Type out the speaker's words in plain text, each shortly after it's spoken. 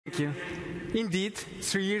Thank you. Indeed,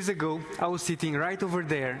 3 years ago, I was sitting right over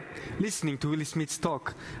there, listening to Will Smith's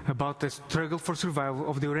talk about the struggle for survival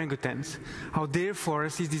of the orangutans, how their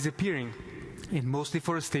forest is disappearing, and most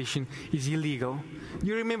deforestation is illegal.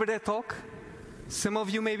 You remember that talk? Some of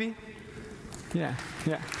you maybe? Yeah.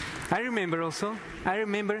 I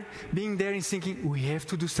remember being there and thinking, we have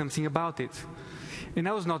to do something about it. And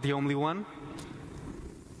I was not the only one.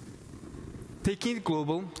 Taking It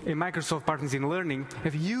Global and Microsoft Partners in Learning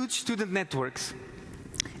have huge student networks.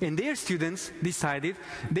 And their students decided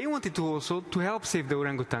they wanted to also to help save the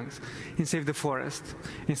orangutans and save the forest.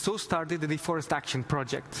 And so started the Deforest Action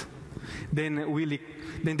Project. Then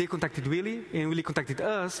they contacted Willie, and Willie contacted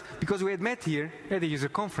us because we had met here at the user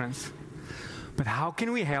conference. But how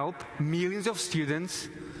can we help millions of students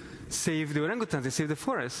save the orangutans and save the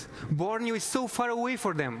forest? Borneo is so far away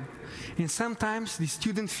for them. And sometimes the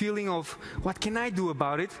student feeling of, what can I do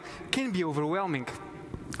about it, can be overwhelming.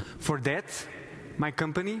 For that, my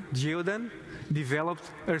company, Geodan, developed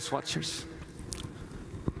EarthWatchers.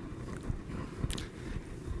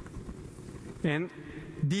 And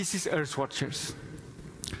this is EarthWatchers.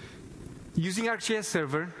 Using ArcGIS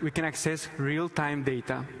Server, we can access real-time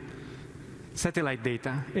data, satellite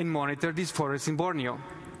data, and monitor these forests in Borneo.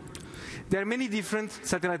 There are many different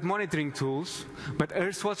satellite monitoring tools, but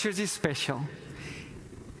EarthWatchers is special.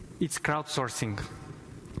 It's crowdsourcing.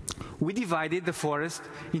 We divided the forest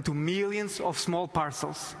into millions of small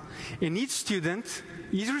parcels, and each student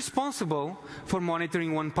is responsible for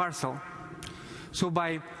monitoring one parcel. So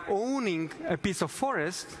by owning a piece of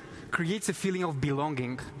forest, creates a feeling of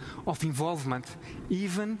belonging, of involvement,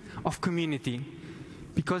 even of community.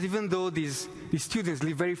 Because even though these students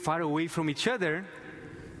live very far away from each other,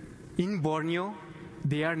 in Borneo,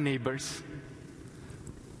 they are neighbors.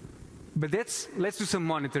 But let's do some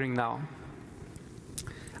monitoring now.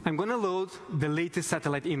 I'm going to load the latest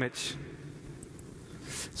satellite image.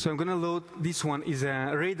 So I'm going to load, this one is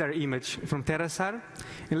a radar image from TerraSAR.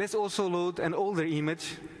 And let's also load an older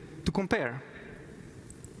image to compare.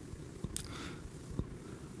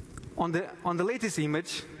 On the latest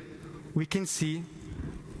image, we can see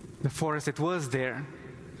the forest that was there.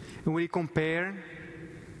 And we compare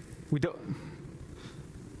with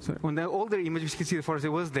on the older image, we can see the forest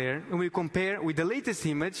that was there, and we compare with the latest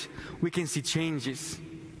image, we can see changes.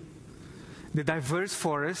 The diverse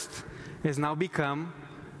forest has now become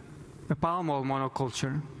a palm oil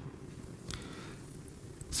monoculture.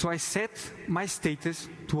 So I set my status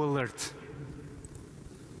to alert.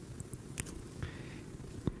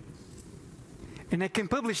 And I can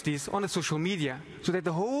publish this on the social media so that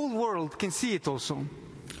the whole world can see it also.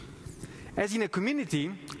 As in a community,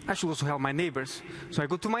 I should also help my neighbors. So I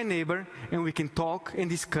go to my neighbor and we can talk and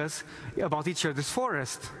discuss about each other's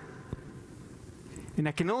forest. And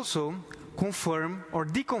I can also confirm or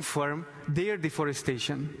deconfirm their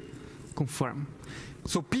deforestation. Confirm.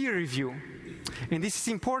 So peer review. And this is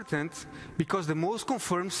important because the most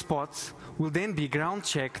confirmed spots will then be ground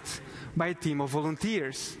checked by a team of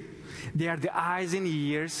volunteers. They are the eyes and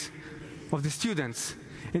ears of the students.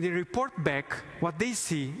 And they report back what they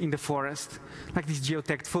see in the forest, like this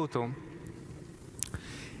geotagged photo.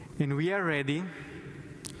 And we are ready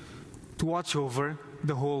to watch over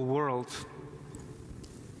the whole world.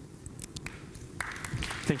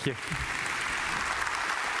 Thank you.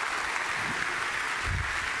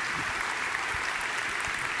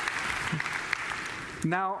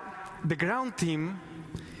 Now, the ground team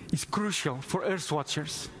is crucial for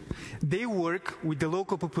EarthWatchers. They work with the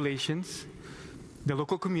local populations, the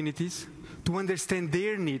local communities, to understand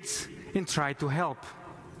their needs and try to help.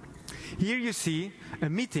 Here you see a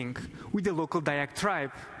meeting with the local Dayak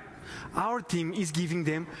tribe. Our team is giving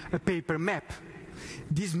them a paper map.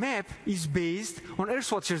 This map is based on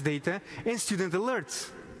EarthWatchers data and student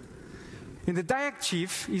alerts. And the Dayak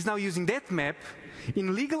chief is now using that map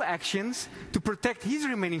in legal actions to protect his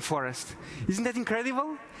remaining forest. Isn't that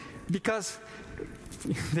incredible? Because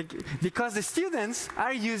the students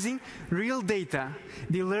are using real data.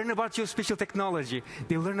 They learn about geospatial technology.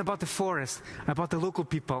 They learn about the forest, about the local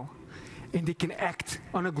people. And they can act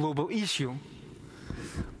on a global issue.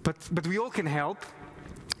 But we all can help.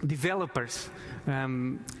 Developers,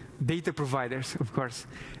 data providers, of course,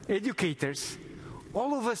 educators.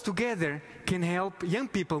 All of us together can help young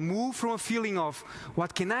people move from a feeling of,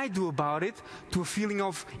 what can I do about it, to a feeling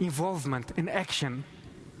of involvement and action.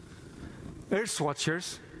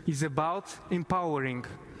 EarthWatchers is about empowering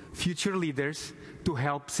future leaders to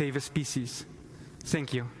help save a species.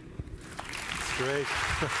 Thank you. That's great.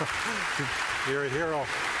 You're a hero.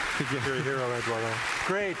 You're a hero, Eduardo.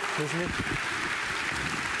 Great, isn't it?